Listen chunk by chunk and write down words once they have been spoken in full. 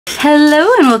Hello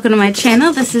and welcome to my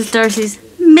channel. This is Darcy's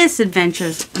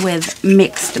Misadventures with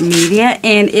Mixed Media,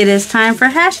 and it is time for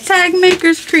hashtag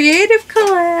Makers Creative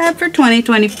Collab for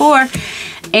 2024.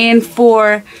 And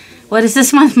for, what is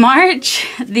this month, March?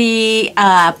 The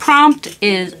prompt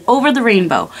is Over the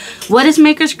Rainbow. What is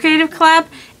Makers Creative Collab?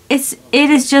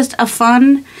 It is just a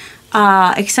fun,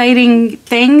 exciting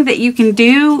thing that you can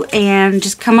do and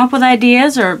just come up with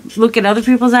ideas or look at other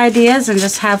people's ideas and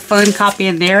just have fun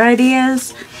copying their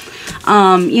ideas.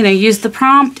 You know, use the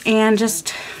prompt and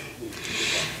just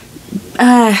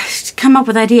come up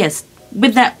with ideas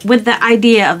with the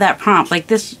idea of that prompt. Like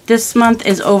this month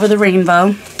is Over the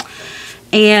Rainbow,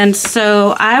 and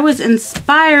so I was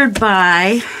inspired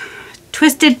by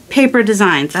Twisted Paper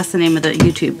Designs. That's the name of the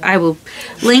YouTube. I will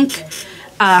link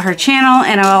her channel,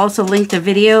 and I'll also link the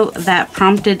video that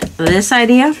prompted this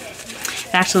idea.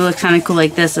 It actually looks kind of cool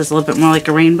like this. It's a little bit more like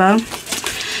a rainbow.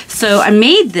 So I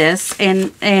made this,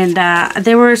 and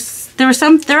there are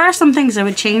some things I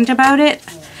would change about it,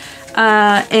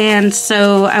 and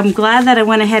so I'm glad that I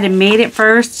went ahead and made it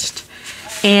first,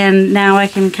 and now I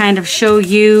can kind of show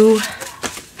you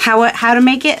how to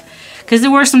make it, because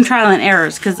there were some trial and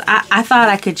errors, because I thought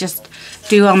I could just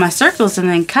do all my circles and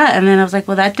then cut, and then I was like,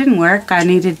 well, that didn't work. I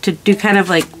needed to do kind of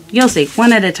like, you'll see,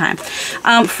 one at a time.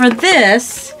 For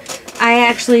this, I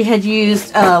actually had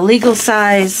used a legal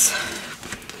size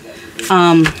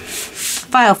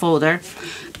file folder,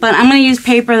 but I'm going to use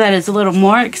paper that is a little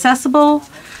more accessible,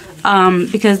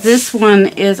 because this one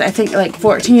is, I think, like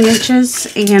 14 inches,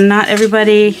 and not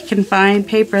everybody can find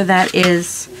paper that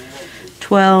is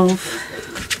 14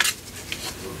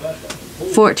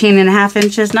 and a half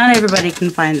inches. Not everybody can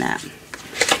find that.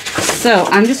 So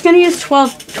I'm just going to use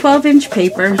 12 inch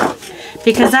paper,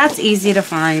 because that's easy to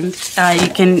find. You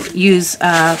can use,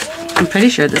 I'm pretty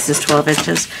sure this is 12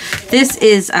 inches. This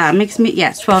is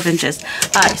yes, 12 inches.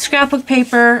 Scrapbook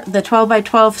paper, the 12 by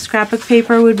 12 scrapbook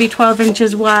paper would be 12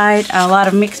 inches wide. A lot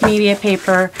of mixed media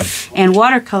paper and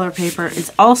watercolor paper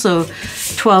is also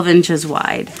 12 inches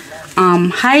wide.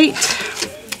 Height,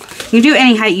 you do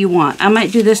any height you want. I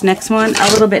might do this next one a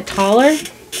little bit taller.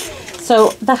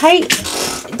 So the height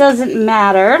doesn't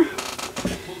matter.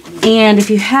 And if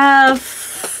you have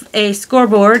a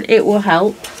scoreboard, it will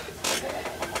help.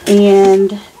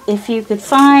 And if you could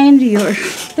find your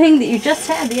thing that you just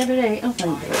had the other day. Oh,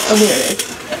 here it is.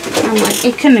 I'm like,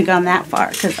 it couldn't have gone that far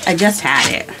because I just had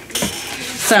it.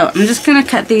 So I'm just going to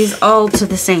cut these all to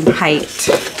the same height,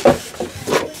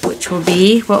 which will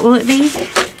be, what will it be?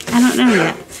 I don't know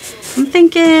yet. I'm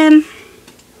thinking,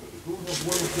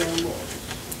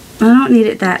 I don't need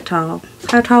it that tall.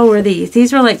 How tall were these?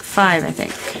 These were like 5, I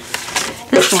think.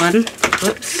 This one,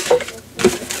 whoops,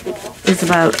 is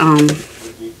about,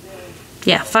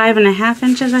 yeah, 5.5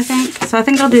 inches, I think. So I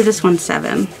think I'll do this one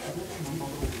 7.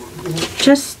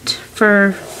 Just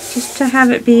to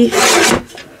have it be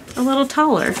a little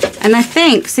taller. And I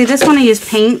think, see, this one I use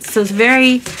paints, so it's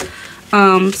very,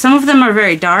 some of them are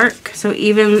very dark, so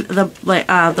even the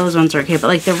those ones are okay, but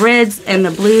like the reds and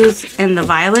the blues and the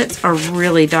violets are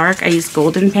really dark. I use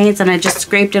golden paints, and I just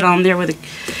scraped it on there with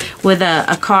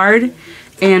a card,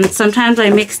 and sometimes I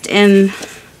mixed in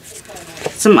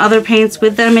some other paints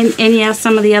with them, and yeah,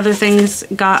 some of the other things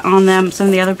got on them, some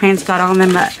of the other paints got on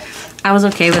them, but I was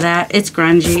okay with that. It's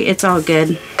grungy, it's all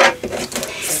good.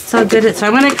 It's all good. So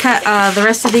I'm going to cut the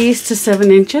rest of these to 7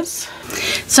 inches.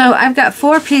 So I've got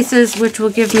 4 pieces, which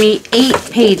will give me 8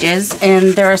 pages,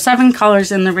 and there are 7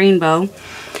 colors in the rainbow.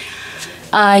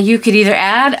 You could either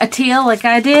add a teal like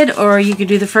I did, or you could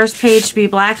do the first page to be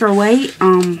black or white.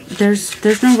 There's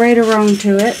no right or wrong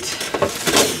to it.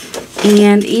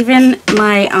 And even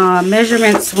my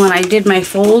measurements when I did my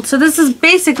fold. So this is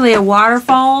basically a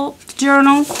waterfall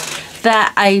journal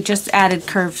that I just added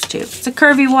curves to. It's a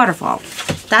curvy waterfall.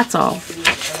 That's all.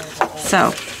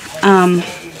 So,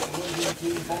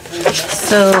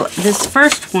 so this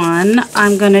first one,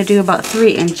 I'm going to do about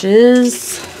 3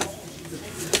 inches.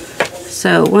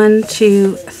 So 1,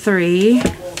 2, 3.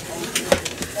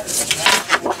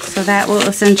 So that will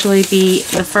essentially be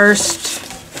the first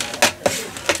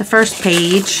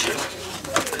page.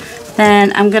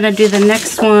 Then I'm going to do the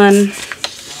next one.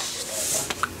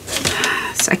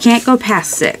 So I can't go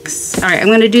past 6. Alright, I'm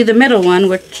going to do the middle one,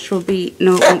 which will be,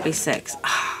 no, it won't be 6.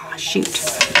 Ah, shoot.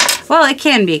 Well, it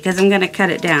can be, because I'm going to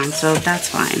cut it down, so that's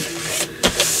fine.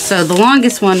 So the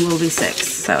longest one will be 6.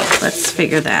 So let's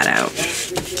figure that out.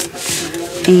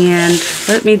 And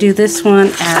let me do this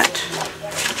one at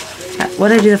what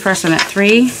did I do the first one at?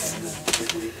 3?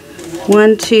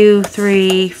 1, 2,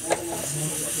 3,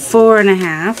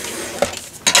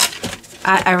 4.5.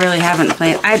 I really haven't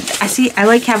planned. I see, I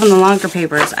like having the longer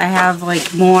papers. I have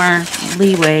like more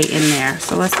leeway in there.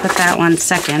 So let's put that one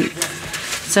second.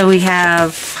 So we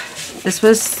have, this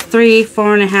was 3,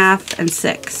 4.5, and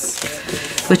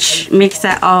 6, which makes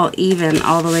that all even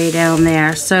all the way down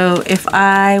there. So if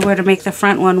I were to make the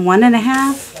front one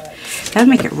 1.5, that would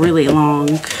make it really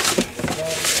long.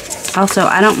 Also,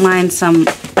 I don't mind some,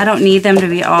 I don't need them to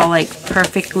be all like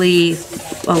perfectly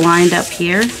aligned up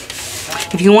here.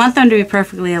 If you want them to be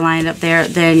perfectly aligned up there,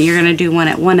 then you're going to do one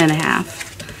at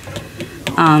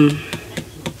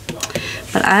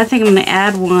 1.5. But I think I'm going to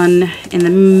add one in the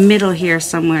middle here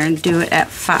somewhere and do it at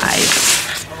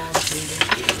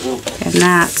 5. And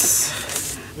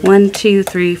that's 1, 2,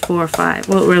 3, 4, 5.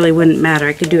 Well, it really wouldn't matter.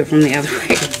 I could do it from the other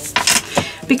way.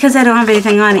 Because I don't have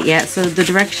anything on it yet, so the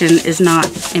direction is not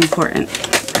important.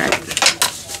 All right.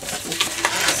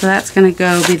 So that's going to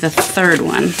go be the third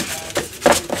one.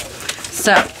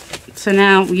 So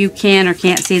now you can or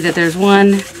can't see that there's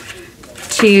 1,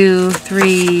 2,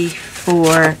 3,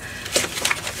 4.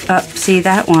 See,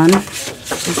 that one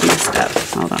is messed up.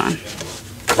 Hold on.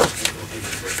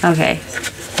 Okay.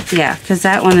 Yeah, because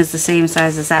that one is the same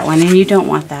size as that one, and you don't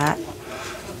want that.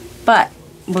 But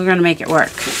we're going to make it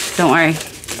work. Don't worry.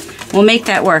 We'll make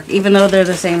that work, even though they're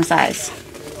the same size.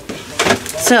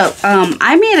 So,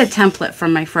 I made a template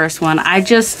from my first one. I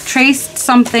just traced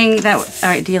something that,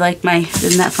 alright, do you like my,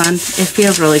 isn't that fun? It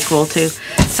feels really cool too.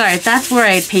 Sorry, that's where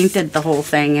I painted the whole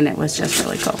thing and it was just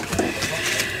really cool.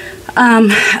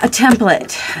 A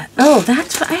template. Oh,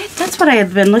 that's what I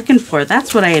had been looking for.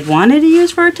 That's what I had wanted to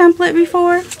use for a template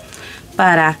before,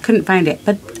 but I couldn't find it.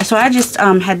 But, so I just,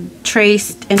 had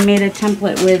traced and made a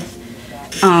template with,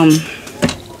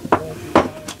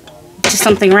 just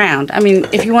something round. I mean,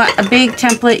 if you want a big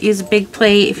template, use a big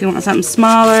plate. If you want something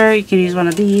smaller, you can use one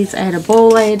of these. I had a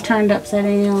bowl I had turned upside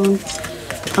down.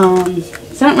 So I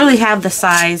don't really have the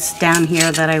size down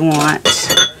here that I want.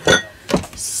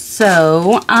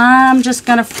 So I'm just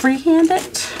gonna freehand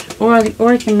it, or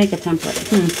I can make a template.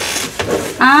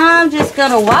 I'm just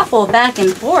gonna waffle back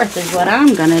and forth is what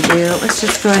I'm gonna do. Let's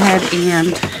just go ahead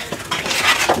and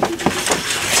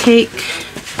take,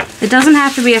 it doesn't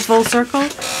have to be a full circle.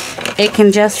 It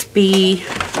can just be,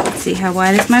 let's see, how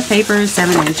wide is my paper?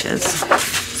 7 inches.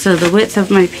 So the width of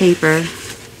my paper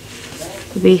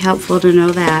would be helpful to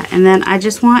know that. And then I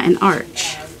just want an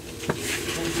arch.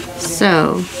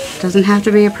 So it doesn't have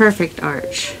to be a perfect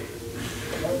arch.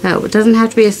 Oh, it doesn't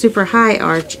have to be a super high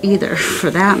arch either,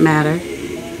 for that matter.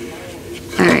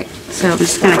 Alright, so I'm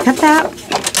just going to cut that.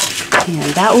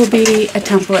 And that will be a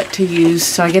template to use,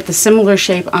 so I get the similar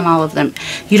shape on all of them.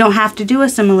 You don't have to do a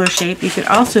similar shape. You could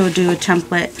also do a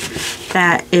template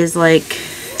that is like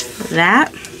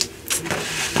that,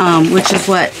 which is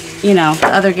what, you know, the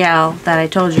other gal that I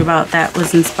told you about that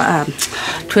was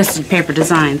Twisted Paper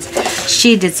Designs.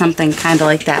 She did something kind of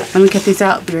like that. Let me cut these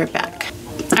out. I'll be right back.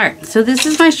 Alright, so this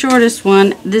is my shortest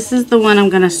one. This is the one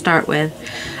I'm going to start with.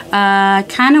 I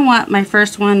kind of want my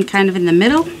first one kind of in the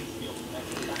middle.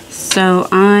 So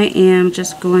I am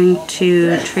just going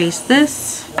to trace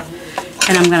this,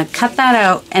 and I'm going to cut that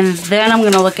out, and then I'm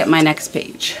going to look at my next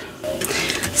page.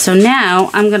 So now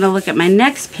I'm going to look at my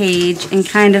next page and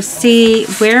kind of see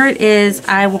where it is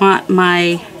I want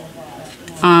my,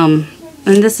 and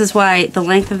this is why the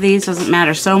length of these doesn't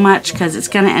matter so much, because it's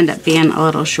going to end up being a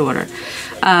little shorter.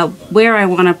 Where I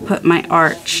want to put my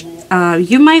arch.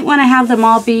 You might want to have them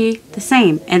all be the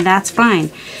same, and that's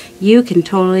fine. You can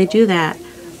totally do that.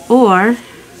 Or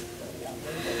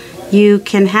you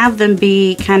can have them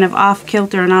be kind of off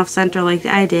kilter and off center like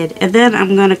I did. And then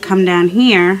I'm going to come down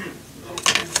here.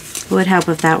 It would help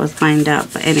if that was lined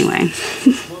up, but anyway.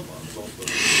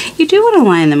 You do want to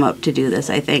line them up to do this,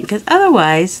 I think, because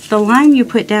otherwise the line you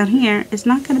put down here is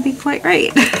not going to be quite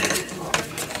right.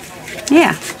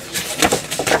 Yeah.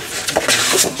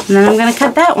 And then I'm going to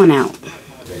cut that one out.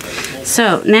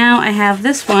 So now I have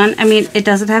this one. I mean, it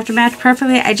doesn't have to match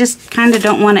perfectly. I just kind of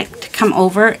don't want it to come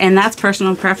over, and that's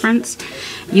personal preference.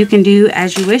 You can do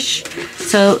as you wish.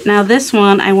 So now this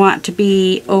one I want to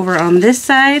be over on this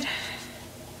side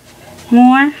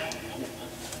more.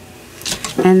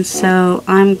 And so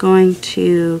I'm going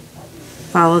to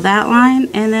follow that line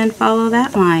and then follow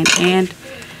that line and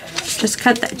just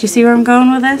cut that. Do you see where I'm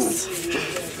going with this?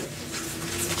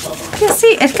 Yeah,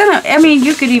 see, it's gonna, I mean,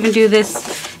 you could even do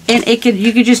this. And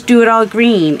you could just do it all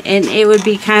green, and it would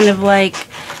be kind of like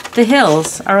The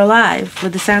Hills Are Alive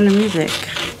with the Sound of Music.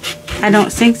 I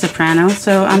don't sing soprano,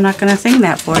 so I'm not going to sing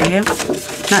that for you.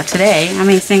 Not today. I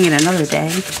may sing it another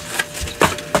day.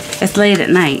 It's late at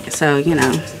night, so, you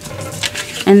know.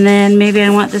 And then maybe I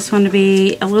want this one to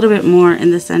be a little bit more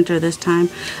in the center this time.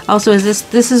 Also,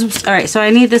 this is, all right, so I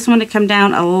need this one to come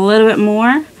down a little bit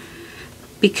more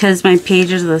because my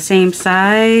pages are the same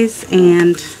size,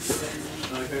 and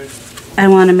I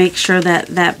want to make sure that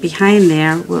that behind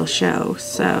there will show.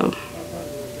 So I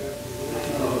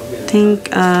think,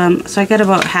 so I got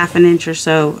about 1/2 inch or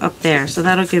so up there, so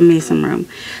that'll give me some room.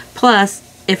 Plus,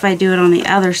 if I do it on the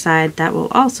other side, that will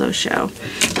also show.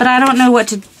 But I don't know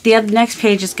what the next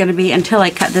page is going to be until I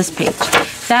cut this page.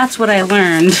 That's what I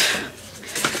learned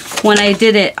when I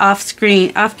did it off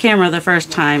screen, off camera the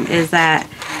first time, is that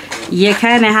you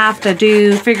kind of have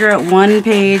to figure out one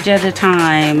page at a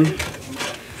time.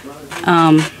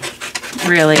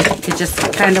 Really, it just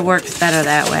kind of works better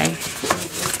that way.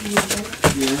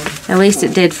 At least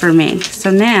it did for me. So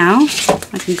now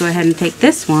I can go ahead and take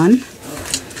this one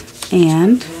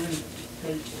and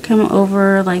come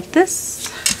over like this,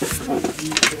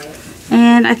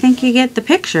 and I think you get the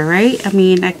picture, right? I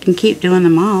mean, I can keep doing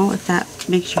them all if that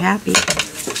makes you happy.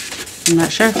 I'm not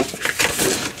sure.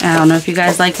 I don't know if you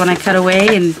guys like when I cut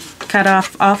away and cut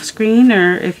off screen,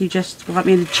 or if you just want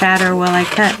me to chatter while I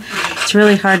cut. It's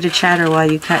really hard to chatter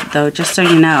while you cut though, just so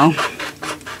you know.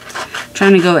 I'm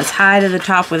trying to go as high to the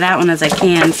top with that one as I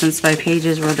can since my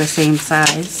pages were the same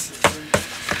size.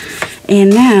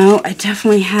 And now I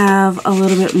definitely have a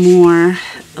little bit more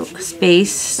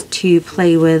space to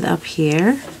play with up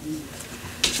here.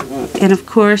 And of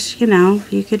course, you know,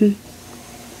 you can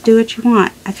do what you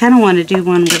want. I kind of want to do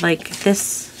one with like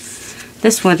this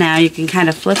one now. You can kind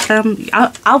of flip them.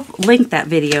 I'll link that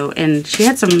video, and she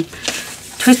had some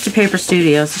Twisted Paper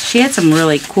Studios. She had some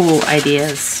really cool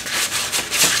ideas.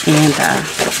 And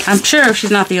I'm sure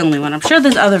she's not the only one. I'm sure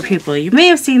there's other people. You may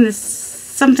have seen this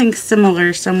something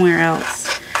similar somewhere else.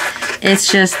 It's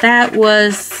just that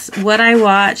was what I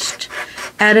watched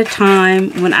at a time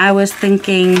when I was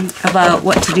thinking about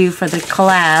what to do for the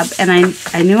collab, and I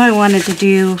knew I wanted to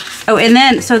do, oh, and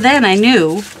then I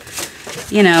knew,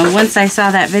 you know, once I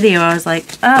saw that video, I was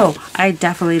like, oh, I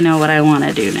definitely know what I want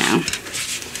to do now.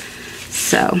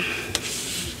 So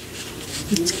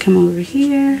let's come over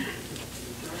here,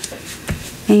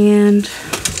 and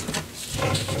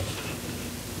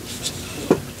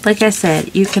like I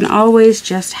said, you can always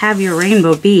just have your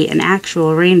rainbow be an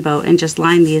actual rainbow and just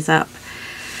line these up.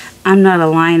 I'm not a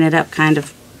line it up kind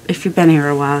of, if you've been here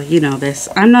a while, you know this.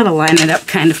 I'm not a line it up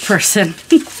kind of person.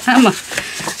 I'm a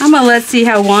let's see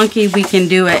how wonky we can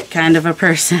do it kind of a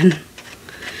person.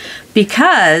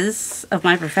 Because of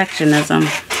my perfectionism.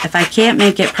 If I can't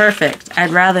make it perfect, I'd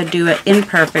rather do it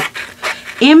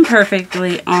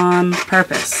imperfectly on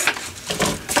purpose.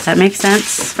 Does that make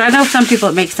sense? But I know some people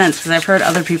it makes sense, because I've heard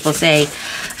other people say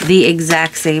the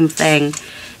exact same thing.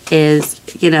 Is,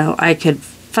 you know, I could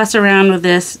fuss around with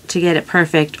this to get it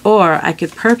perfect, or I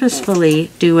could purposefully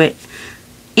do it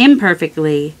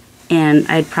imperfectly, and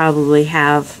I'd probably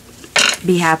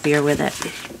be happier with it.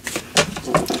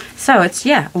 So it's,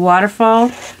 yeah, a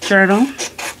waterfall journal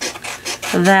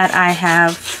that I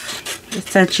have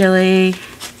essentially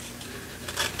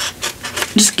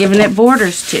just given it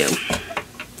borders to.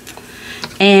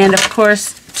 And of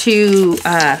course, you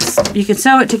can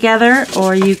sew it together,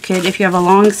 or you could, if you have a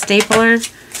long stapler,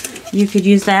 you could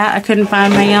use that. I couldn't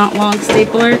find my long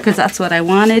stapler because that's what I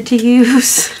wanted to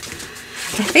use.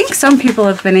 I think some people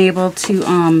have been able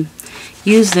to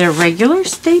use their regular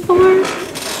stapler.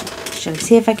 Should I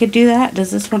see if I could do that? Does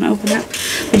this one open up?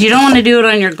 But you don't want to do it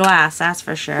on your glass, that's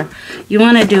for sure. You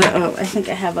want to do it, oh, I think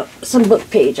I have some book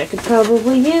page I could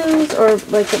probably use, or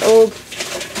like an old,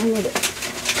 I need it.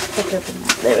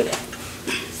 There we go.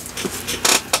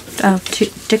 Oh,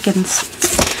 Dickens.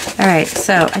 Alright,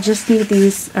 so I just need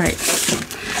these. Alright.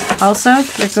 Also,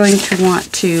 you're going to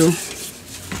want to,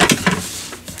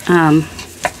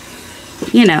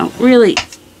 you know, really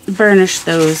burnish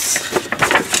those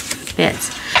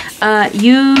bits.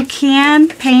 You can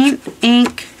paint,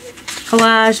 ink,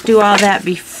 collage, do all that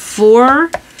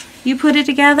before you put it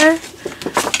together.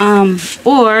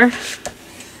 Or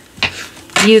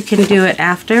you can do it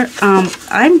after.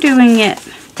 I'm doing it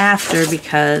after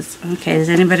because, okay, does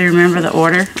anybody remember the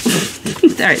order?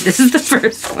 Alright, this is the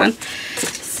first one.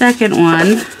 Second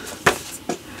one.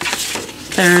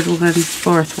 Third one.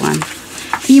 Fourth one.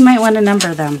 You might want to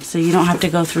number them so you don't have to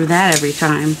go through that every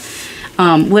time.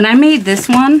 When I made this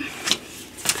one,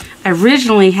 I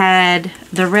originally had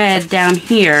the red down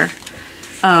here.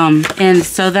 And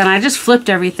so then I just flipped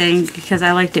everything because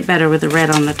I liked it better with the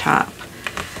red on the top.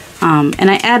 And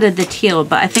I added the teal,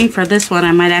 but I think for this one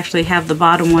I might actually have the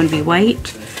bottom one be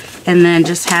white, and then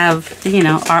just have, you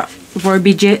know, our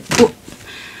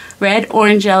red,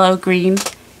 orange, yellow, green,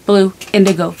 blue,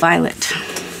 indigo, violet.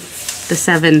 the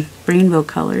 7 rainbow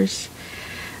colors.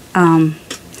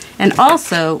 And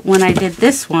also, when I did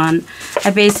this one,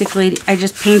 I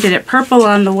just painted it purple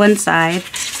on the one side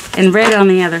and red on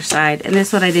the other side. And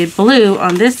this one I did blue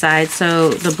on this side, so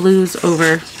the blue's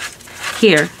over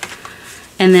here.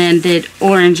 And then did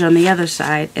orange on the other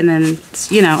side. And then,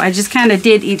 you know, I just kind of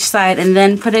did each side and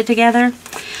then put it together.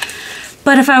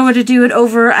 But if I were to do it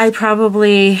over, I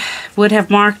probably would have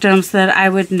marked them so that I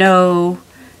would know,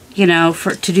 you know,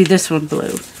 to do this one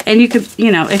blue. And you could,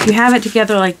 you know, if you have it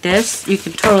together like this, you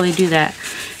can totally do that.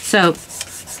 So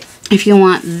if you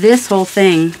want this whole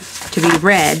thing to be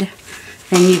red,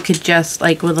 then you could just,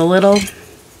 like, with a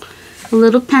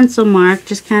little pencil mark,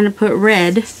 just kind of put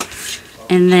red,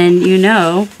 and then you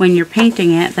know when you're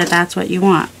painting it that that's what you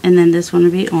want. And then this one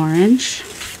would be orange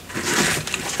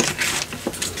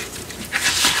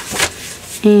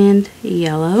and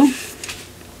yellow.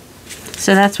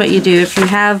 So that's what you do.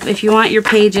 If you want your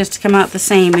pages to come out the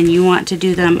same and you want to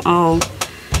do them all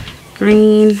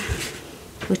green,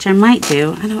 which I might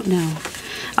do, I don't know.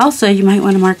 Also, you might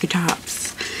want to mark your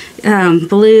tops.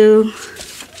 Blue,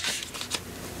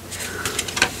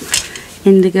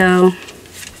 indigo,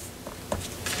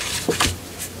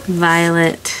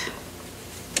 violet,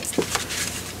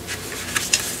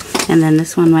 and then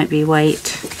this one might be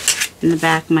white, and the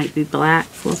back might be black.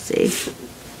 We'll see.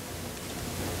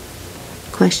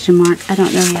 Question mark, I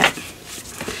don't know yet.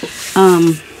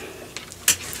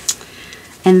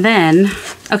 And then,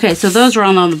 okay, so those are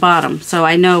all on the bottom, so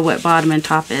I know what bottom and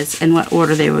top is and what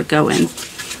order they would go in,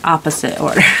 opposite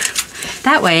order.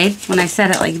 That way, when I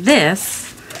set it like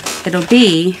this, it'll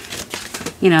be,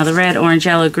 you know, the red, orange,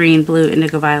 yellow, green, blue,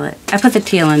 indigo, violet. I put the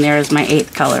teal in there as my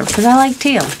 8th color because I like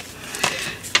teal.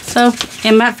 So,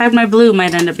 in fact, my blue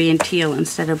might end up being teal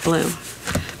instead of blue.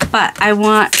 But I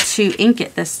want to ink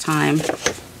it this time,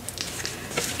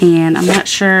 and I'm not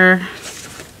sure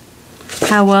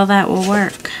how well that will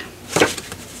work.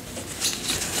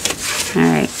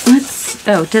 Alright,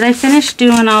 oh, did I finish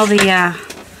doing all the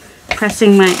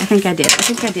pressing I think I did. I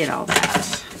think I did all that.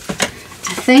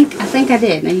 I think I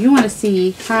did. Now you want to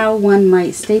see how one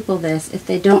might staple this if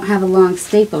they don't have a long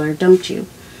stapler, don't you?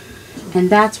 And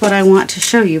that's what I want to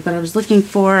show you, but I was looking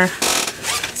for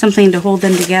something to hold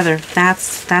them together.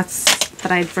 That's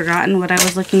what I'd forgotten what I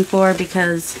was looking for,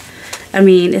 because I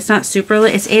mean, it's not super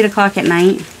late. It's 8 o'clock at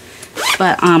night,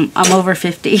 but I'm over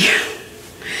 50.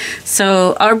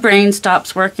 So our brain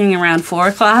stops working around 4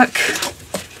 o'clock.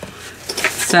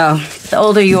 So the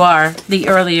older you are, the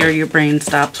earlier your brain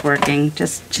stops working.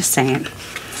 Just saying.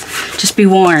 Just be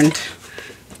warned.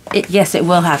 Yes, it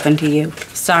will happen to you.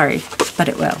 Sorry, but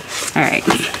it will. All right.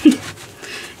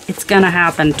 It's gonna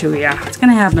happen to you. It's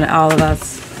gonna happen to all of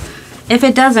us. If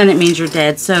it doesn't, it means you're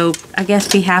dead. So I guess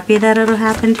be happy that it'll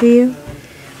happen to you.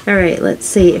 All right, let's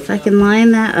see if I can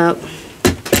line that up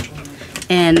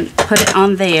and put it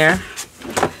on there.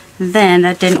 Then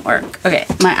that didn't work. Okay,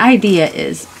 my idea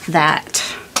is that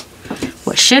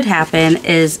what should happen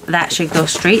is that should go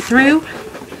straight through.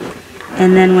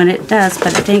 And then when it does,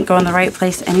 but it didn't go in the right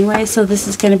place anyway, so this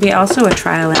is going to be also a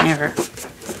trial and error.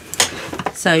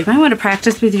 So you might want to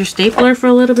practice with your stapler for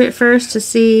a little bit first to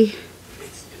see.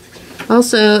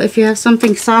 Also, if you have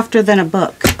something softer than a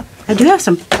book. I do have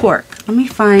some cork. Let me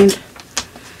find,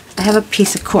 I have a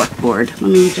piece of cork board.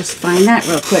 Let me just find that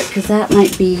real quick, because that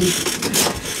might be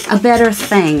a better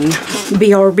thing.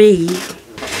 BRB.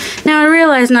 Now I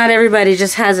realize not everybody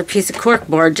just has a piece of cork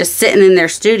board just sitting in their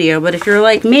studio, but if you're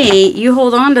like me, you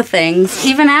hold on to things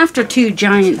even after 2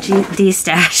 giant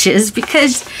D-stashes,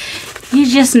 because you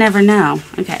just never know.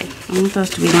 Okay, I want those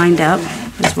to be lined up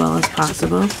as well as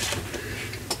possible.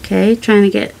 Okay, trying to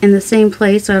get in the same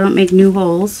place so I don't make new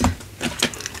holes.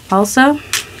 Also,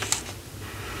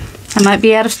 I might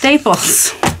be out of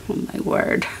staples. Oh my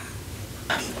word.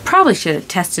 Probably should have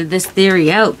tested this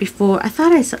theory out before. I'm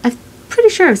pretty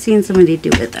sure I've seen somebody do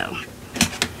it though.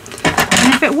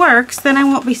 And if it works, then I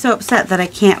won't be so upset that I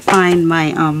can't find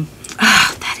my,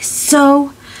 that is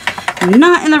so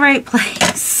not in the right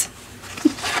place.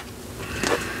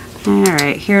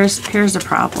 Alright, here's the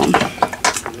problem.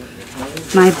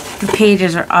 The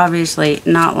pages are obviously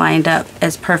not lined up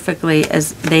as perfectly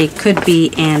as they could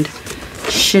be and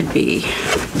should be.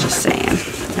 Just saying.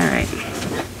 Alright.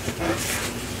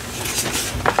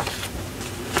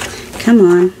 Come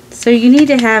on. So you need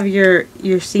to have your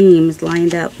seams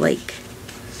lined up like,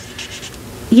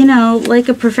 you know, like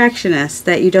a perfectionist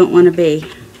that you don't want to be.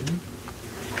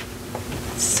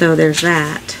 So there's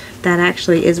that. That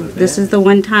actually is, this is the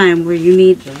one time where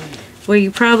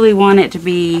you probably want it to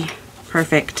be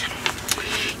perfect.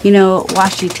 You know,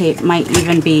 washi tape might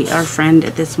even be our friend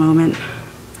at this moment.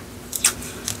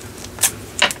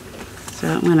 So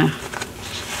I'm gonna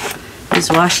use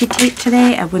washi tape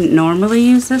today. I wouldn't normally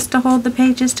use this to hold the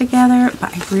pages together,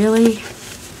 but I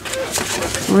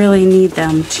really need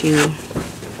them to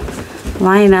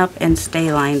line up and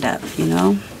stay lined up, you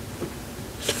know.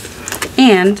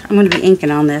 And I'm going to be inking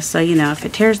on this, so you know, if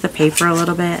it tears the paper a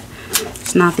little bit,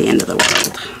 it's not the end of the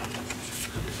world.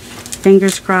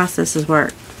 Fingers crossed this is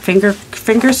work.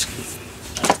 Fingers,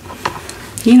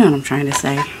 you know what I'm trying to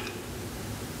say.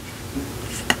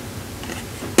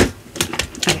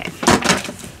 Okay,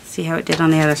 see how it did on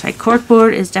the other side.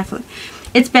 Corkboard is definitely,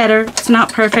 it's better. It's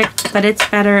not perfect, but it's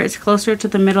better. It's closer to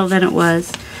the middle than it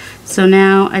was. So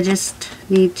now I just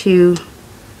need to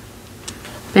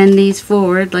bend these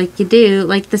forward like you do,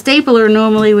 like the stapler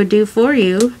normally would do for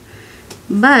you.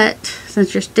 But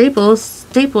since your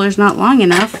stapler's not long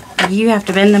enough, you have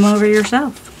to bend them over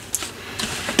yourself.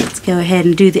 Let's go ahead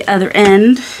and do the other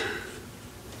end.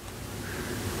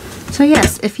 So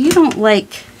yes, if you don't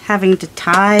like having to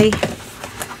tie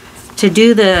to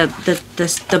do the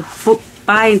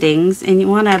bindings, and you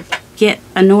want to get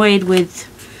annoyed with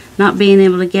not being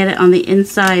able to get it on the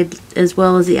inside as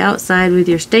well as the outside with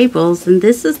your staples, then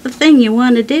this is the thing you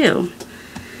want to do.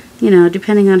 You know,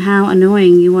 depending on how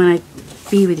annoying you want to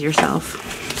be with yourself.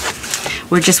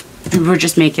 We're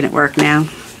just making it work now.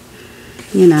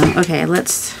 You know, okay,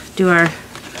 let's do our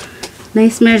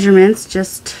nice measurements.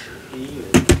 Just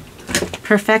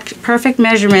perfect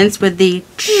measurements with the,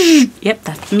 yep,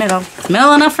 that's middle. It's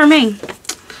middle enough for me.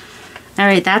 All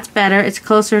right, that's better. It's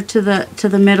closer to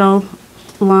the middle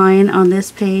line on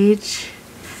this page.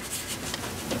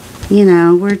 You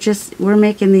know, we're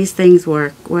making these things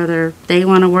work, whether they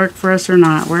want to work for us or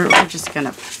not. We're just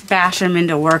gonna bash them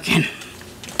into working.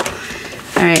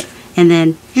 All right, and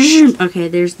then okay,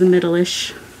 there's the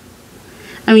middle-ish.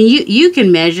 I mean, you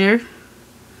can measure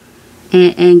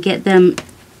and get them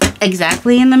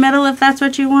exactly in the middle if that's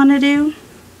what you want to do,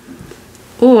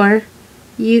 or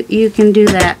you can do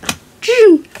that.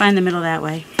 Find the middle that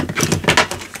way.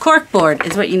 Corkboard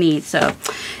is what you need. So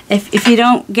if you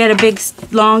don't get a big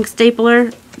long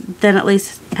stapler, then at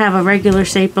least have a regular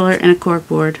stapler and a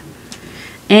corkboard.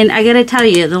 And I gotta tell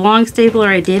you, the long stapler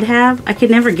I did have, I could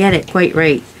never get it quite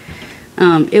right.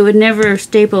 It would never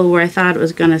staple where I thought it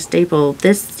was gonna staple.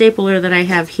 This stapler that I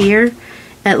have here,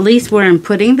 at least where I'm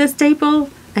putting the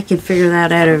staple, I can figure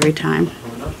that out every time.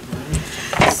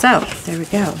 So there we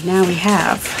go. Now we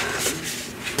have,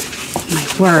 my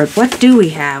word, what do we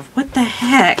have? What the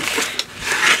heck?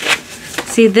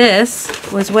 See, this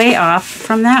was way off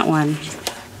from that one.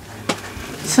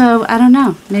 So, I don't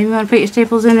know. Maybe you want to put your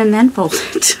staples in and then fold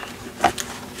it.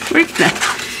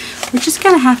 We're just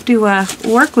going to have to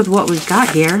work with what we've got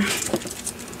here.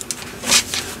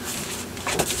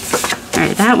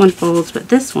 Alright, that one folds, but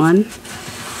this one,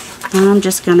 I'm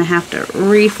just going to have to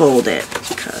refold it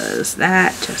because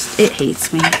that just, it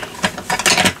hates me.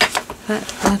 But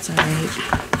that's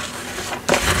alright.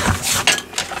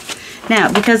 Now,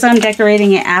 because I'm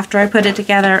decorating it after I put it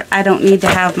together, I don't need to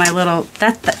have my little,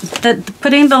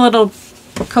 putting the little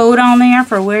code on there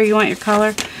for where you want your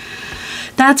color,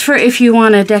 that's for if you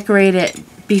want to decorate it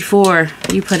before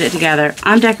you put it together.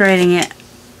 I'm decorating it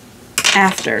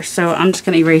after, so I'm just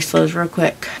going to erase those real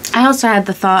quick. I also had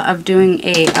the thought of doing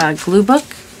a glue book,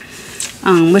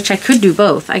 which I could do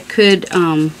both. I could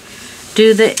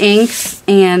do the inks,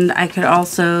 and I could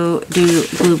also do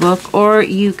glue book, or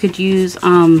you could use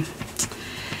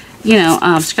you know,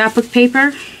 scrapbook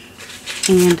paper,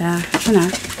 and you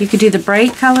know, you could do the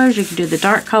bright colors, you could do the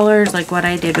dark colors, like what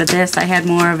I did with this. I had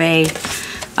more of a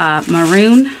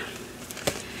maroon,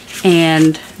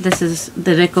 and this is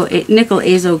the nickel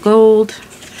azo gold,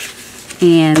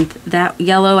 and that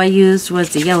yellow I used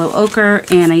was the yellow ochre,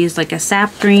 and I used like a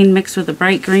sap green mixed with a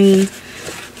bright green,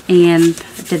 and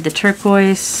I did the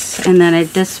turquoise, and then I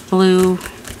did this blue,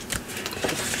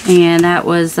 and that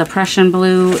was the Prussian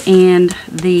blue, and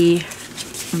the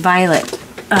violet,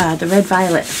 the red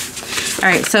violet.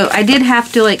 Alright, so I did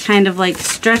have to like kind of like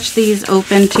stretch these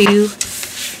open too,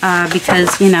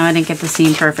 because, you know, I didn't get the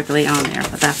seam perfectly on there,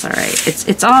 but that's alright.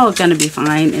 It's all gonna be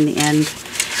fine in the end,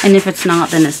 and if it's not,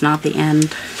 then it's not the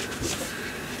end.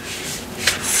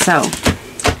 So,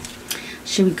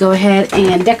 should we go ahead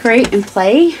and decorate and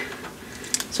play?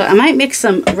 So I might mix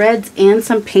some reds and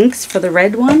some pinks for the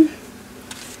red one.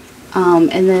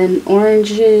 And then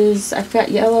oranges, I've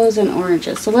got yellows and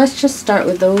oranges. So let's just start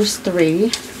with those three.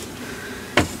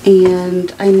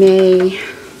 And I may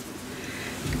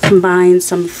combine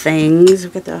some things.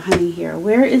 We've got the honey here.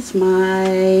 Where is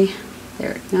my,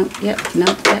 there, nope, yep,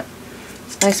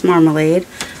 Spice marmalade.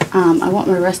 I want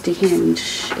my rusty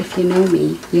hinge. If you know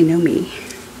me, you know me.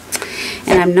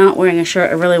 and I'm not wearing a shirt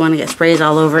I really want to get sprays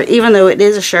all over, even though it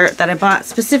is a shirt that I bought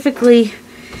specifically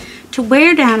to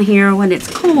wear down here when it's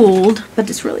cold, but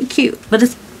it's really cute. But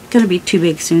it's gonna be too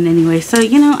big soon anyway, so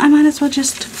you know, I might as well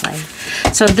just play.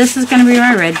 So this is gonna be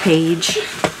my red page.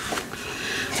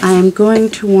 I am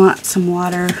going to want some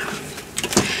water.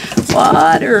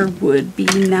 Water would be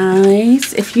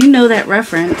nice. If you know that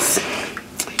reference,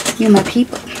 you're my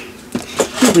people.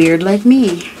 You're weird like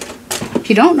me. If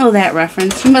you don't know that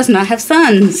reference, you must not have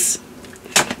sons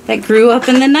that grew up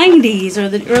in the 90s or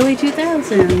the early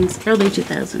 2000s. Early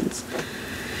 2000s.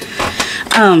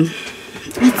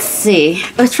 Let's see.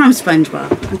 Oh, it's from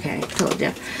SpongeBob. Okay, told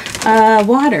you.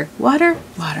 Water. Water.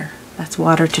 Water. That's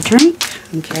water to drink.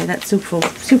 Okay, that's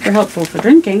super helpful for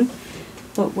drinking.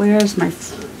 But where's my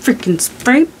freaking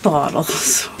spray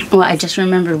bottles? Well, I just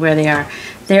remembered where they are.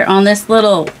 They're on this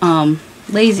little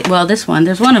lazy, well, this one.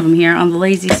 There's one of them here on the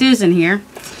Lazy Susan here.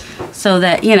 So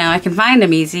that, you know, I can find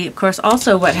them easy. Of course,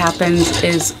 also what happens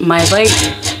is my light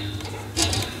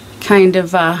kind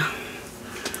of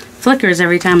flickers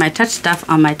every time I touch stuff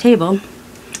on my table.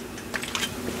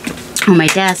 On my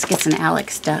desk, it's an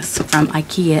Alex desk from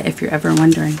IKEA, if you're ever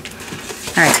wondering.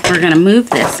 Alright, we're going to move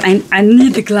this. I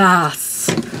need the glass.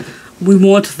 We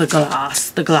want the glass.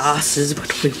 The glass is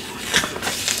what we want.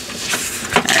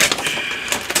 Alright.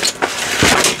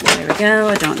 There we go.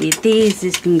 I don't need these.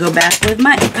 These can go back with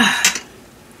my...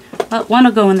 Well, one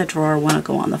will go in the drawer, one will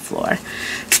go on the floor.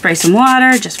 Spray some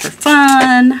water just for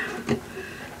fun.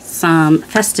 Some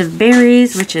festive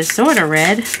berries, which is sort of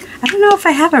red. I don't know if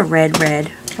I have a red.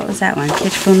 What was that one?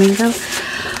 Kitsch Flamingo.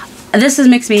 This is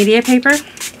mixed media paper.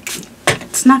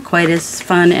 It's not quite as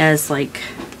fun as like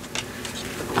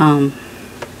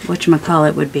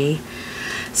whatchamacallit would be.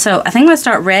 So I think I'm gonna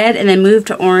start red and then move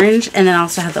to orange, and then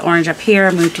also have the orange up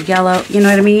here, move to yellow. You know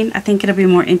what I mean? I think it'll be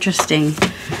more interesting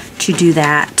to do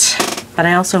that. But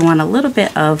I also want a little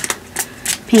bit of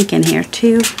pink in here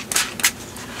too.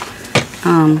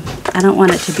 I don't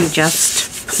want it to be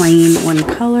just plain one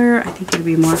color. I think it'll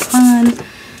be more fun.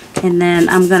 And then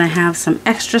I'm gonna have some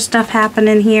extra stuff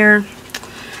happening here.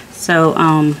 So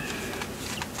I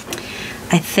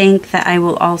think that I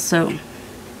will also,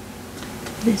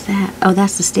 what is that? Oh,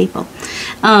 that's the staple.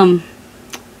 I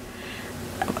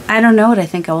don't know what I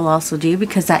think I will also do,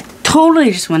 because that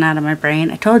totally just went out of my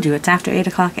brain. I told you, it's after 8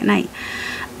 o'clock at night.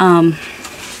 Oh,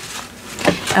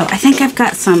 I think I've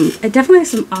got some, I definitely have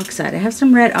some oxide. I have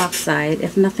some red oxide,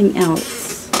 if nothing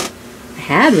else. I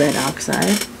had red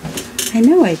oxide. I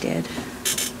know I did.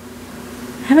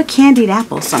 I have a candied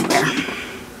apple somewhere.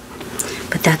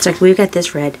 But that's like, we've got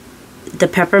this red. The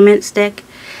peppermint stick,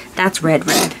 that's red.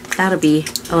 That'll be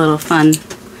a little fun.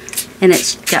 And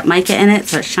it's got mica in it,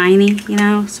 so it's shiny, you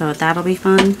know, so that'll be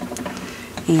fun.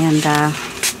 And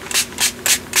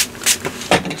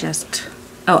just,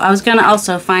 oh, I was gonna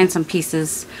also find some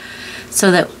pieces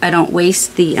so that I don't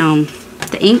waste the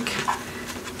ink.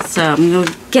 So I'm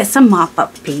gonna get some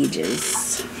mop-up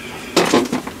pages.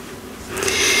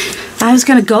 I was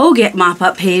gonna go get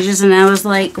mop-up pages, and I was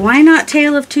like, why not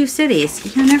Tale of Two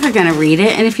Cities? You're never gonna read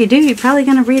it, and if you do, you're probably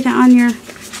gonna read it on your,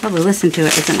 probably listen to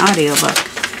it as an audiobook.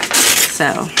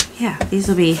 So yeah, these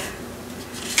will be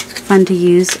fun to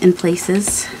use in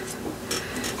places,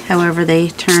 however they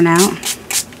turn out.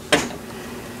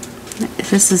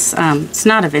 This is, it's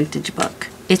not a vintage book.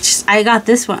 It's just, I got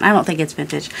this one. I don't think it's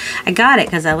vintage. I got it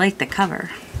because I like the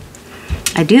cover.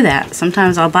 I do that.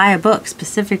 Sometimes I'll buy a book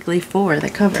specifically for the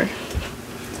cover.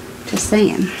 Just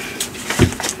saying.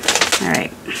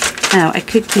 Alright. Now, I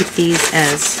could keep these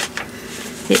as,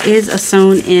 it is a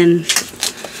sewn in,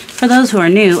 for those who are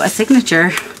new, a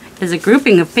signature is a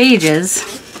grouping of pages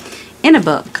in a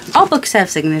book. All books have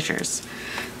signatures.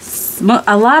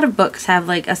 A lot of books have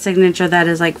like a signature that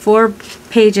is like 4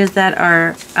 pages that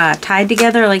are tied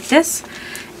together like this,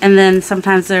 and then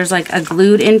sometimes there's like a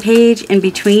glued in page in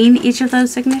between each of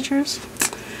those signatures.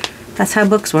 That's how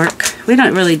books work. We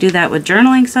don't really do that with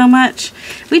journaling so much.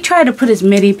 We try to put as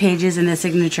many pages in a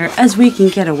signature as we can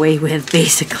get away with,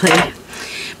 basically.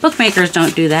 Bookmakers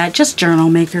don't do that, just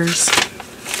journal makers.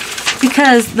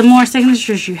 Because the more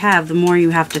signatures you have, the more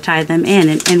you have to tie them in,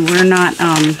 and we're not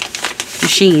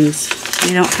machines.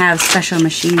 We don't have special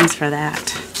machines for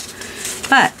that.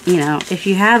 But, you know, if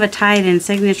you have a tied in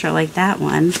signature like that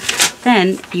one,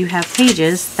 then you have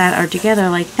pages that are together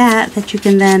like that that you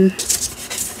can then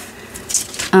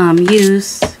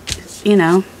use, you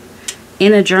know,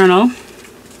 in a journal,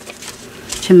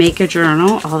 to make a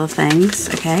journal, all the things.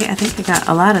 Okay, I think I got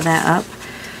a lot of that up.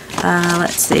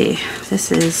 Let's see.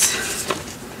 This is,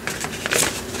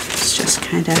 let's just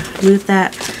kind of move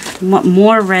that. I want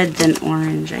more red than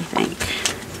orange, I think.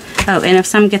 Oh, and if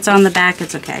some gets on the back,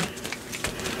 it's okay.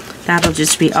 That'll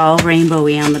just be all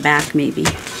rainbowy on the back, maybe.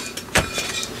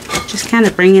 Just kind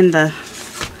of bring in the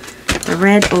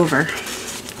red over.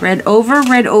 Red over,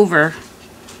 red over.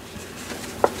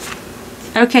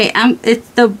 Okay, it's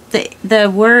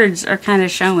the words are kind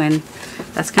of showing.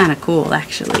 That's kind of cool,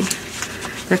 actually.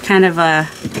 They're kind of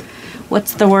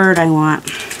what's the word I want?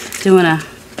 Doing a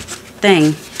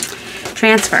thing.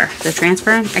 Transfer. The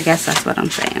transfer? I guess that's what I'm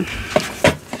saying.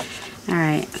 All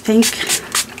right, I think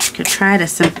I could try to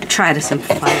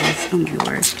simplify this. Oh my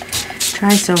word.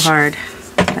 Try so hard,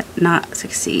 but not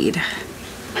succeed.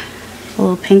 A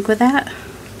little pink with that.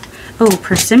 Oh,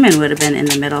 persimmon would have been in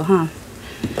the middle, huh?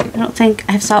 I don't think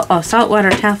I have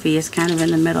saltwater taffy is kind of in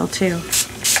the middle too.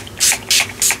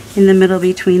 In the middle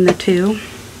between the two.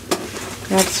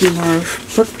 Grab some more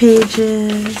book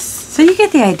pages. So you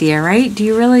get the idea, right? Do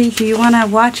you want to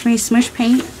watch me smush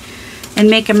paint and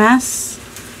make a mess?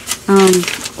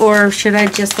 Or should I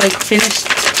just like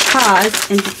pause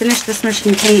and finish the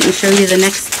smushing paint and show you the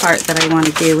next part that I want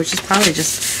to do, which is probably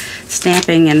just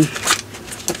stamping and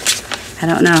I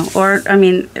don't know. Or, I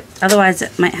mean, otherwise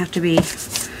it might have to be a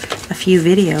few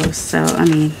videos. So, I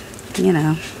mean, you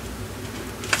know,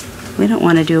 we don't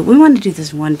want to do it. We want to do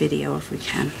this one video if we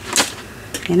can,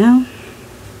 you know.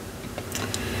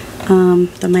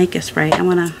 The mica spray, I'm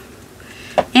going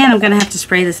to have to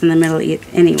spray this in the middle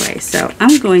anyway. So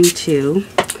I'm going to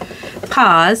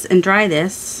pause and dry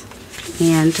this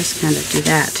and just kind of do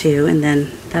that too. And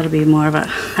then that'll be more of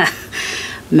a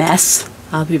mess.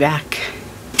 I'll be back.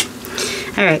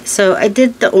 Alright, so I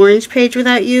did the orange page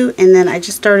without you, and then I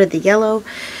just started the yellow,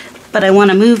 but I want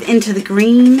to move into the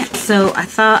green, so I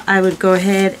thought I would go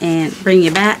ahead and bring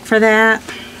you back for that.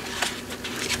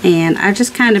 And I've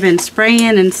just kind of been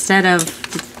spraying instead of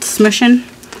smushing.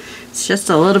 It's just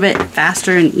a little bit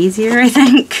faster and easier, I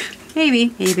think.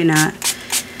 Maybe, maybe not.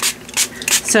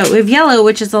 So we have yellow,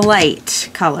 which is a light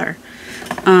color.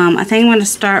 I think I'm going to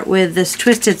start with this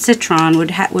Twisted Citron,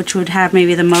 which would have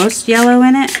maybe the most yellow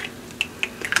in it.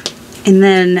 And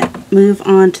then move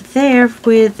on to there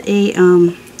with a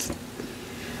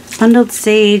Bundled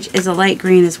Sage is a light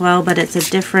green as well, but it's a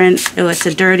different, it's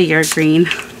a dirtier green.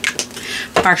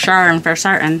 For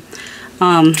certain.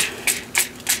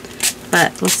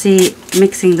 But we'll see,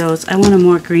 mixing those. I want a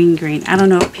more green. I don't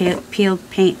know, peeled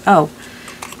paint. Oh,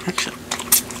 actually,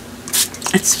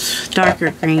 it's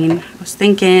darker green. I was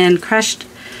thinking crushed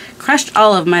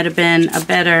olive might have been a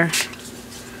better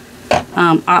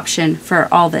option for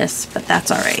all this, but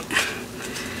that's all right.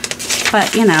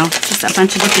 But you know, just a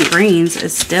bunch of different greens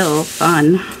is still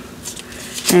fun.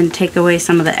 And take away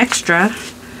some of the extra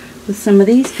with some of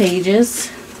these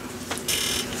pages,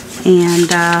 and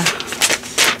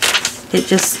it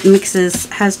just mixes,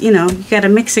 you know, you got a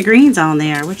mix of greens on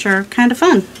there, which are kind of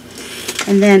fun.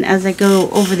 And then as I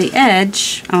go over the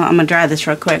edge, oh, I'm gonna dry this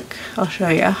real quick. I'll show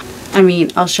you.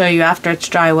 I'll show you after it's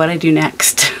dry what I do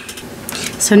next.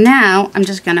 So now I'm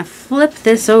just gonna flip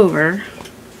this over,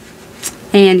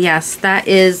 and yes, that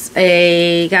is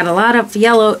got a lot of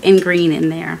yellow and green in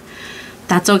there.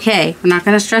 That's okay. We're not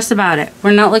going to stress about it.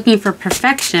 We're not looking for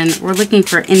perfection. We're looking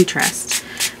for interest.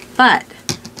 But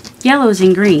yellow's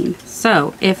and green.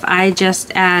 So if I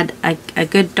just add a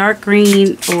good dark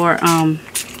green or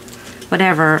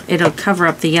whatever, it'll cover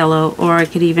up the yellow. Or I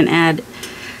could even add,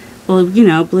 well, you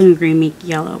know, blue and green make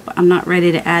yellow. But I'm not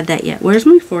ready to add that yet. Where's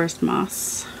my forest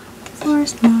moss?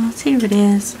 Forest moss. Here it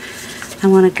is. I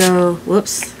want to go,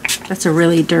 whoops. That's a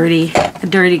really dirty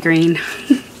green.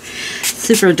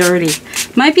 Super dirty.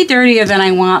 Might be dirtier than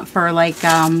I want for like,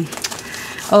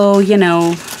 oh, you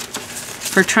know,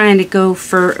 for trying to go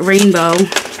for rainbow.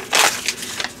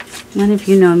 None of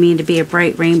you know me to be a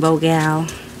bright rainbow gal.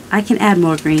 I can add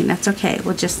more green. That's okay.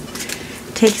 We'll just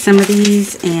take some of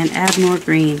these and add more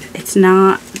green. It's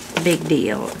not a big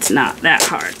deal. It's not that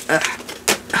hard. Ugh.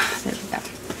 There we go.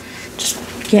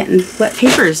 Just getting wet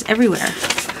papers everywhere.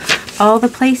 All the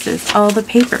places, all the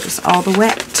papers, all the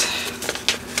wet.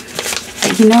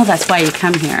 You know that's why you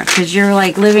come here, because you're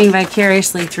like living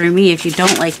vicariously through me if you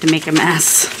don't like to make a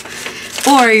mess.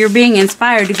 Or you're being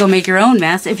inspired to go make your own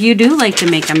mess if you do like to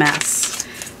make a mess.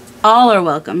 All are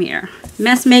welcome here.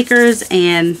 Mess makers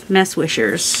and mess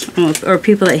wishers, or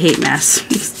people that hate mess.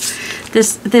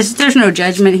 There's no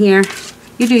judgment here.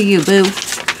 You do you, boo.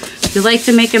 If you like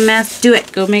to make a mess, do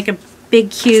it. Go make a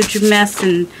big, huge mess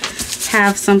and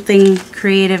have something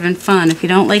creative and fun. If you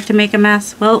don't like to make a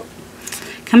mess, well,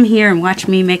 come here and watch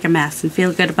me make a mess and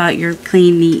feel good about your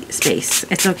clean, neat space.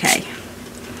 It's okay.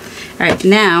 Alright,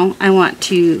 now I want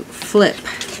to flip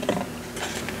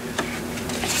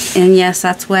And yes,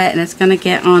 that's wet, and it's going to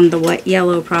get on the wet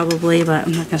yellow probably, but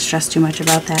I'm not going to stress too much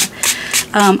about that.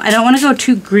 I don't want to go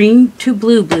too green, too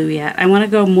blue yet. I want to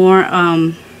go more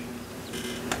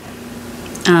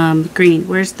green.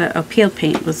 Where's the peeled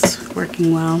paint was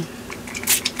working well.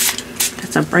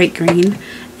 That's a bright green.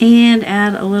 And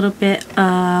add a little bit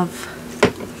of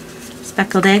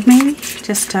speckled egg maybe.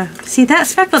 Just to see, that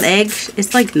speckled egg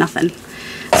is like nothing.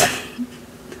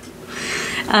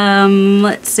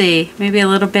 Let's see, maybe a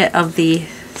little bit of the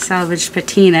salvaged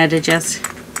patina to just,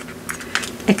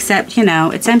 except, you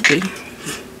know, it's empty.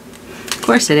 Of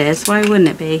course it is. Why wouldn't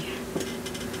it be?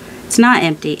 It's not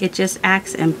empty. It just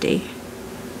acts empty.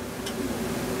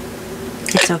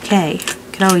 It's okay.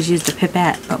 You could always use the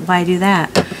pipette, but why do that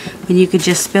when you could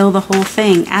just spill the whole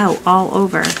thing out all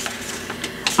over?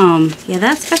 Yeah,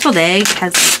 that speckled egg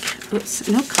has like, oops,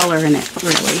 no color in it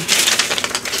really.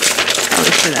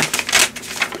 Probably should have.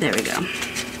 There we go.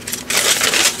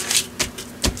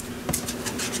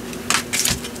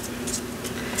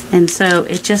 And so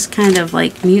it just kind of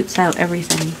like mutes out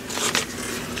everything.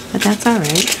 But that's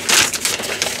alright.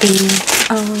 It's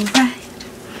alright.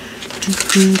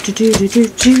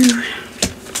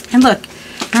 And look,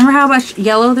 remember how much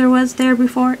yellow there was there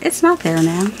before? It's not there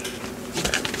now.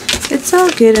 It's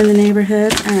all good in the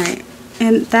neighborhood. Alright.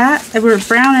 And that, we're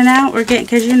browning out. We're getting,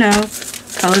 because you know,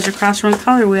 colors across from the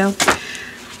color wheel.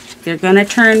 They're going to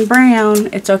turn brown.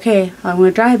 It's okay. I'm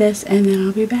going to dry this and then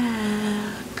I'll be back.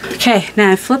 Okay,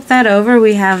 now I flip that over.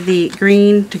 We have the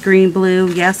green to green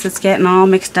blue. Yes, it's getting all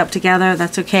mixed up together.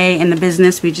 That's okay. In the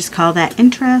business, we just call that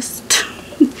interest.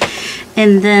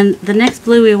 And then the next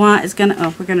blue we want is going to,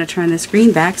 oh, we're going to turn this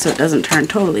green back so it doesn't turn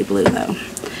totally blue though.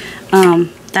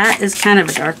 That is kind of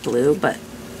a dark blue, but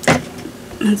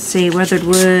let's see, weathered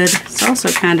wood. It's also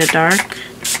kind of dark.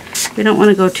 We don't want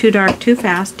to go too dark too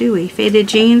fast, do we? Faded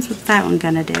jeans, what's that one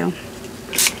gonna do?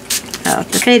 Oh,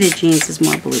 the faded jeans is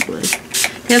more blue.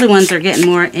 The other ones are getting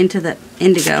more into the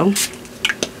indigo,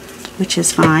 which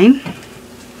is fine.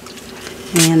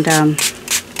 And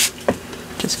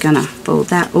just gonna fold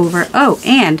that over. Oh,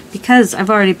 and because I've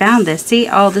already bound this, see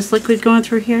all this liquid going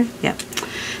through here? Yep.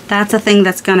 That's a thing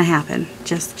that's gonna happen,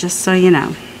 just so you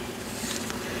know.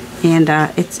 And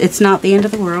it's not the end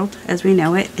of the world as we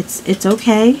know it. It's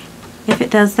okay. If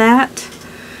it does that,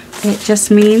 it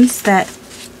just means that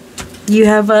you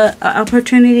have an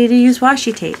opportunity to use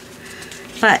washi tape.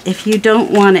 But if you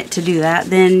don't want it to do that,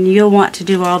 then you'll want to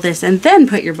do all this and then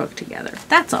put your book together.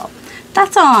 That's all.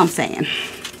 That's all I'm saying.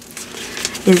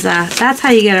 Is that's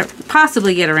how you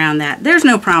possibly get around that. There's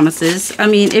no promises. I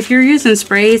mean, if you're using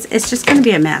sprays, it's just going to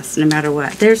be a mess no matter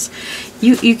what.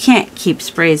 You can't keep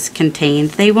sprays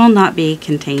contained. They will not be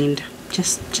contained.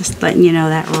 Just letting you know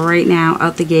that right now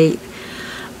out the gate.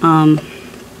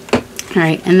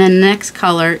 Alright, and then next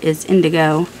color is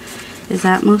indigo. Is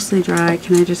that mostly dry?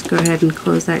 Can I just go ahead and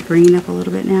close that green up a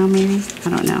little bit now maybe? I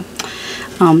don't know.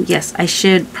 Yes, I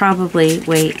should probably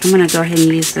wait. I'm going to go ahead and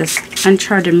use this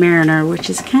Uncharted Mariner, which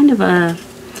is kind of a,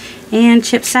 and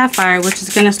Chip Sapphire, which is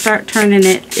going to start turning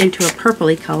it into a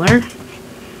purpley color.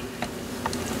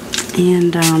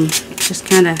 And just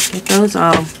kind of get those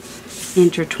all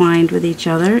intertwined with each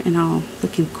other and all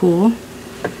looking cool.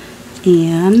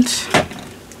 And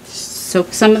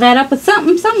soak some of that up with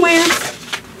something somewhere.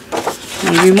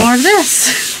 Maybe more of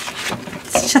this.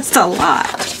 It's just a lot.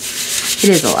 It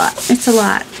is a lot. It's a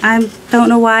lot. I don't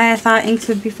know why I thought inks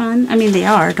would be fun. I mean, they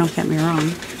are, don't get me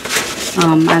wrong.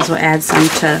 Might as well add some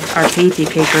to our painty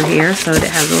paper here so that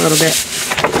it has a little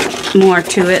bit more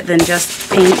to it than just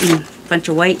paint and a bunch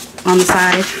of white on the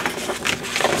side.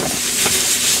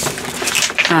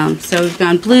 So we've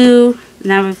gone blue.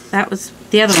 Now that was,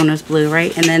 the other one was blue,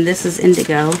 right? And then this is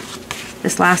indigo.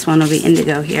 This last one will be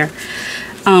indigo here.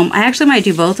 I actually might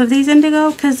do both of these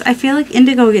indigo because I feel like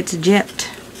indigo gets gypped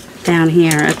down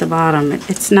here at the bottom.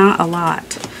 It's not a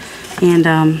lot. And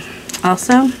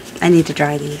also, I need to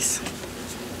dry these.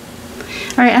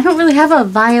 Alright, I don't really have a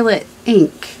violet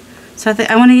ink. So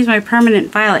I want to use my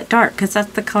permanent violet dark because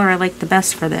that's the color I like the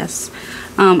best for this.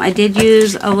 I did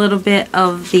use a little bit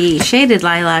of the shaded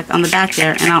lilac on the back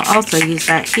there, and I'll also use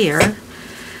that here.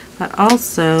 But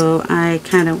also, I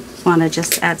kind of want to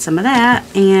just add some of that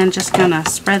and just gonna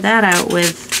spread that out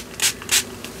with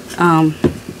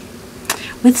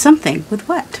something. With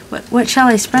what? What shall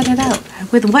I spread it out?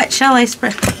 With what shall I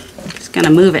spread? Just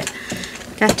gonna move it.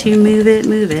 Got to move it,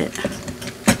 move it.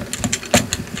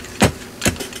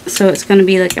 So it's gonna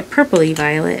be like a purpley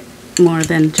violet more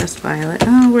than just violet.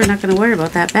 Oh, we're not gonna worry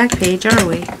about that back page, are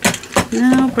we?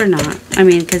 No, we're not. I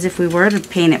mean, because if we were to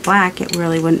paint it black, it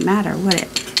really wouldn't matter, would it?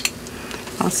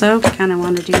 Also, kind of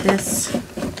want to do this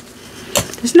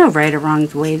There's no right or wrong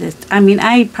way to, I mean,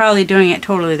 I'm probably doing it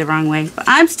totally the wrong way, but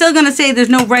I'm still going to say there's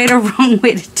no right or wrong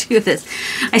way to do this.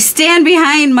 I stand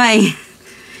behind my,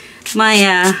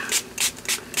 yeah,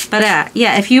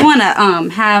 if you want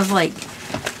to have like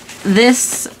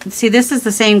this, see, this is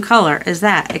the same color as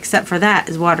that, except for that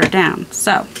is watered down.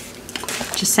 So,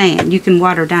 just saying, you can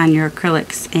water down your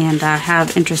acrylics and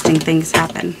have interesting things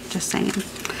happen. Just saying.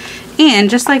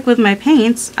 And just like with my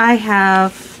paints, I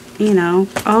have, you know,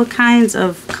 all kinds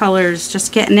of colors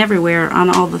just getting everywhere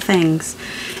on all the things.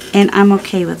 And I'm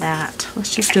okay with that.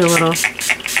 Let's just do a little of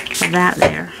that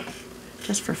there,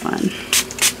 just for fun.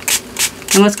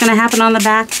 And what's going to happen on the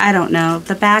back? I don't know.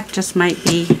 The back just might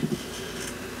be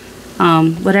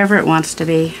whatever it wants to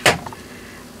be.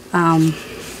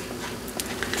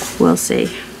 We'll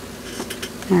see.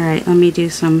 Alright, let me do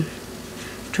some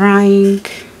drying.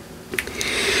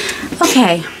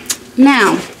 Okay,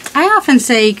 now, I often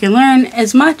say you can learn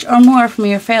as much or more from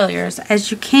your failures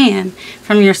as you can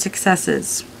from your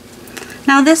successes.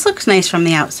 Now, this looks nice from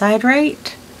the outside,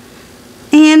 right?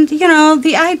 And, you know,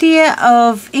 the idea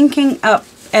of inking up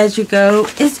as you go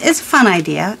is a fun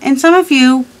idea. And some of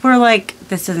you were like,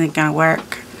 this isn't going to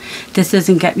work. This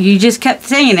isn't going to... You just kept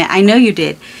saying it. I know you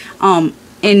did.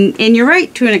 And you're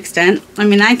right to an extent. I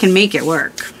mean, I can make it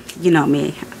work. You know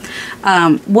me.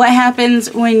 What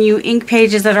happens when you ink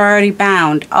pages that are already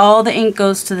bound? All the ink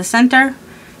goes to the center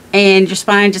and your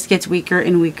spine just gets weaker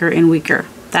and weaker and weaker.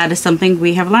 That is something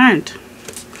we have learned.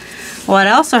 What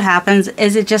also happens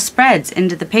is it just spreads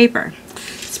into the paper.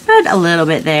 Spread a little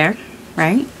bit there,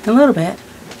 right? A little bit.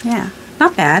 Yeah,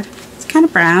 not bad. It's kind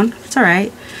of brown. It's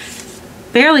alright.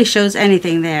 Barely shows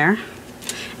anything there.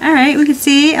 Alright, we can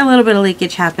see a little bit of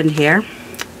leakage happened here.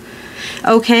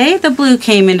 Okay, the blue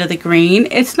came into the green.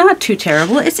 It's not too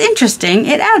terrible. It's interesting.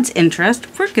 It adds interest.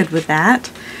 We're good with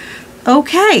that.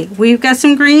 Okay, we've got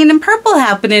some green and purple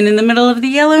happening in the middle of the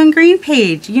yellow and green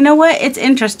page. You know what? It's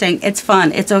interesting. It's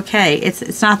fun. It's okay.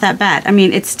 It's not that bad. I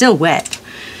mean, it's still wet.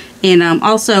 And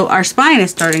also, our spine is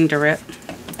starting to rip.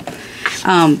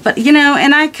 But, you know,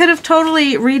 and I could have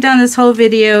totally redone this whole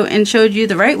video and showed you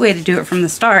the right way to do it from the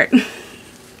start.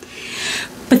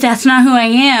 But that's not who I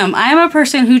am. I'm a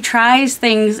person who tries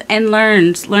things and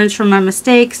learns from my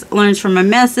mistakes, learns from my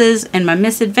messes and my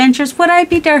misadventures. Would I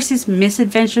be Darcy's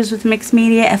Misadventures with Mixed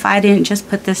Media if I didn't just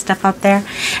put this stuff up there?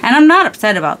 And I'm not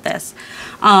upset about this.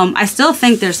 I still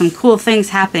think there's some cool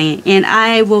things happening, and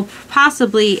I will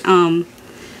possibly,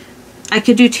 I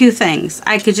could do two things.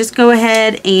 I could just go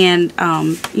ahead and,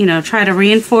 you know, try to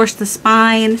reinforce the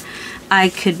spine. I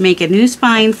could make a new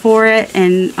spine for it,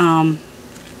 and,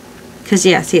 because,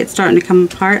 yeah, see, it's starting to come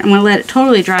apart. I'm going to let it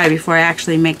totally dry before I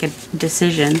actually make a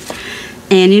decision.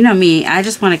 And you know me, I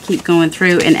just want to keep going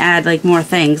through and add, like, more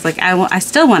things. Like, I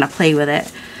still want to play with it.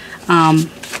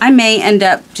 I may end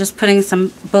up just putting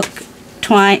some book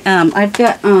twine. I've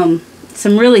got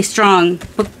some really strong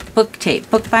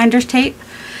bookbinders tape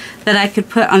that I could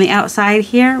put on the outside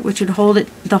here, which would hold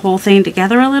the whole thing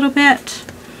together a little bit.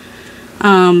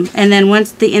 And then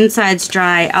once the inside's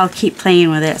dry, I'll keep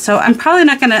playing with it. So I'm probably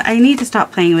not going to, I need to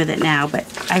stop playing with it now, but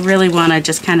I really want to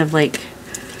just kind of like,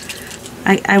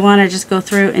 I want to just go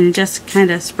through and just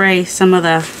kind of spray some of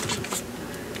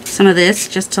this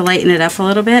just to lighten it up a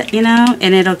little bit, you know,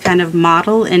 and it'll kind of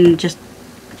model and just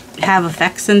have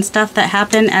effects and stuff that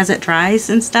happen as it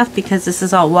dries and stuff, because this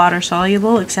is all water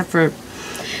soluble except for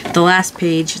the last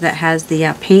page that has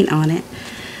the paint on it.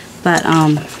 But,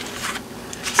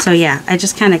 so yeah, I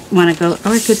just kind of want to go,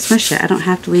 oh, I could smush it. I don't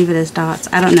have to leave it as dots.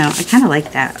 I don't know. I kind of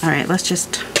like that. All right, let's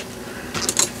just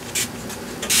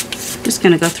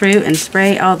going to go through and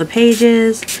spray all the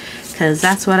pages because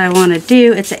that's what I want to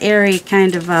do. It's an airy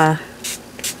kind of,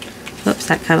 whoops,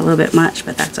 that cut a little bit much,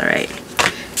 but that's all right.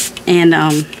 And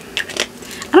I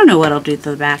don't know what I'll do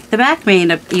to the back. The back may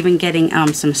end up even getting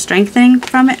some strengthening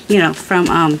from it, you know, from,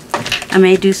 I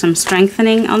may do some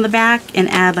strengthening on the back and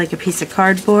add like a piece of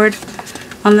cardboard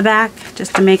on the back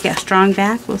just to make it a strong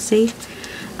back. We'll see.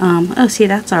 Oh, see,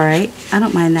 that's all right. I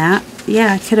don't mind that.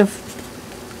 Yeah, I could have,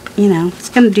 you know, it's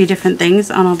going to do different things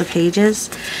on all the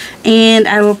pages. And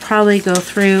I will probably go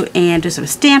through and do some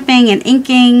stamping and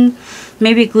inking,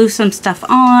 maybe glue some stuff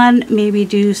on, maybe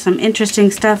do some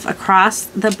interesting stuff across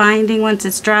the binding once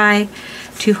it's dry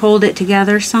to hold it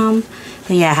together some.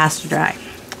 But yeah, it has to dry.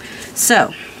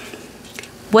 So,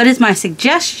 what is my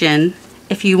suggestion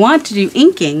if you want to do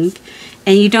inking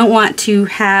and you don't want to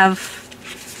have,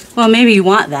 well, maybe you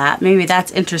want that. Maybe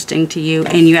that's interesting to you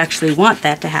and you actually want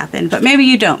that to happen. But maybe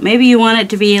you don't. Maybe you want it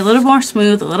to be a little more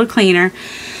smooth, a little cleaner.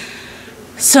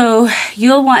 So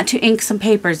you'll want to ink some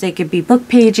papers. They could be book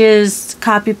pages,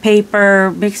 copy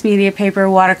paper, mixed media paper,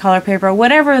 watercolor paper,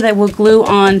 whatever that will glue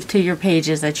on to your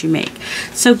pages that you make.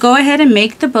 So go ahead and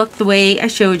make the book the way I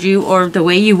showed you, or the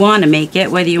way you want to make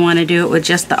it, whether you want to do it with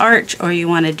just the arch or you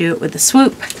want to do it with the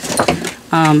swoop.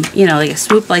 You know, like a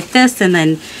swoop like this, and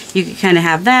then you can kind of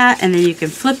have that, and then you can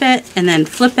flip it and then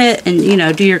flip it, and you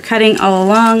know, do your cutting all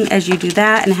along as you do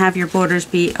that, and have your borders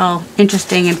be all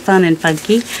interesting and fun and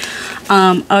funky.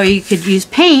 Or you could use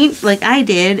paint like I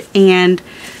did, and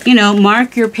you know,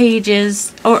 mark your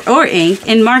pages, or ink,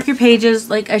 and mark your pages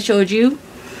like I showed you,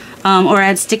 or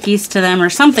add stickies to them or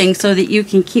something, so that you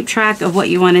can keep track of what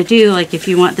you want to do. Like if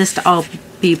you want this to all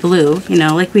be blue, you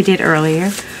know, like we did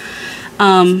earlier.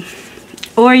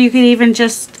 Or you could even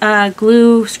just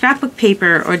glue scrapbook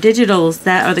paper or digitals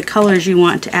that are the colors you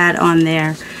want to add on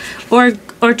there, or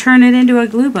turn it into a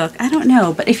glue book. I don't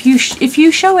know, but if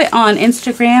you show it on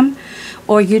Instagram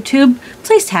or YouTube,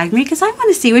 please tag me, because I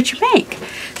want to see what you make.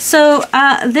 So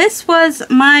this was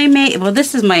my make. Well,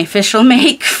 this is my official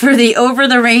make for the Over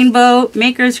the Rainbow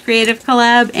Makers Creative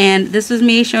Collab, and this is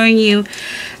me showing you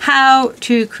how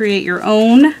to create your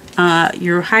own.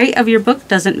 Your height of your book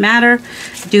doesn't matter.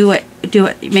 Do what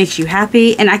makes you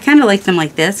happy. And I kind of like them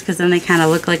like this, because then they kind of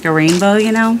look like a rainbow,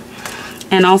 you know.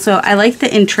 And also I like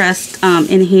the interest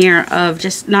in here of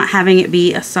just not having it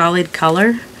be a solid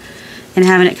color, and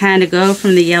having it kind of go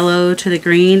from the yellow to the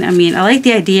green. I mean, I like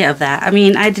the idea of that. I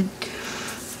mean, I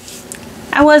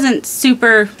wasn't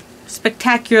super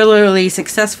spectacularly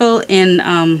successful in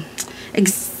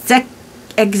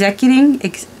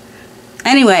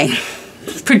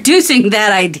producing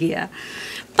that idea,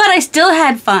 but I still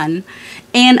had fun,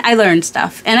 and I learned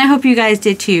stuff, and I hope you guys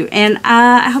did too. And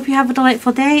I hope you have a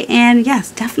delightful day. And yes,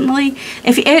 definitely,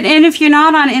 if you're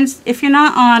not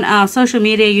on social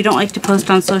media, you don't like to post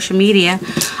on social media,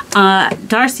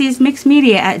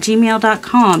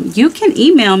 darcysmixedmedia@gmail.com. You can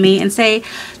email me and say,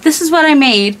 this is what I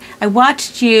made, I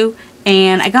watched you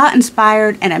and I got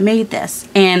inspired and I made this,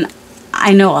 and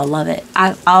I know I'll love it.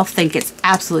 I'll think it's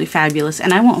absolutely fabulous,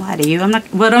 and I won't lie to you.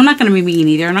 But I'm not going to be mean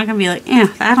either. I'm not going to be like,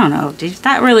 I don't know, is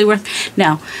that really worth?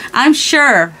 No, I'm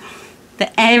sure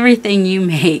that everything you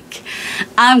make,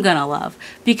 I'm going to love,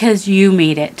 because you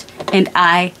made it, and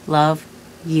I love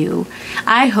you.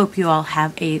 I hope you all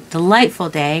have a delightful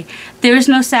day. There's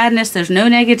no sadness. There's no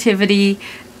negativity.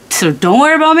 So don't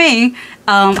worry about me.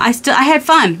 I had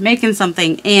fun making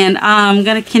something, and I'm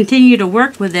going to continue to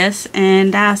work with this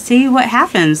and see what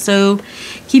happens. So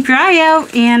keep your eye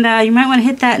out, and you might want to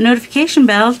hit that notification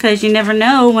bell, because you never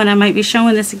know when I might be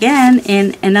showing this again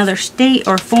in another state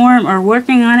or form, or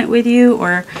working on it with you,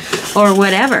 or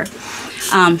whatever.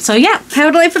 So yeah, have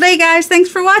a delightful day, guys. Thanks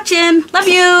for watching. Love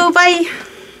you. Bye.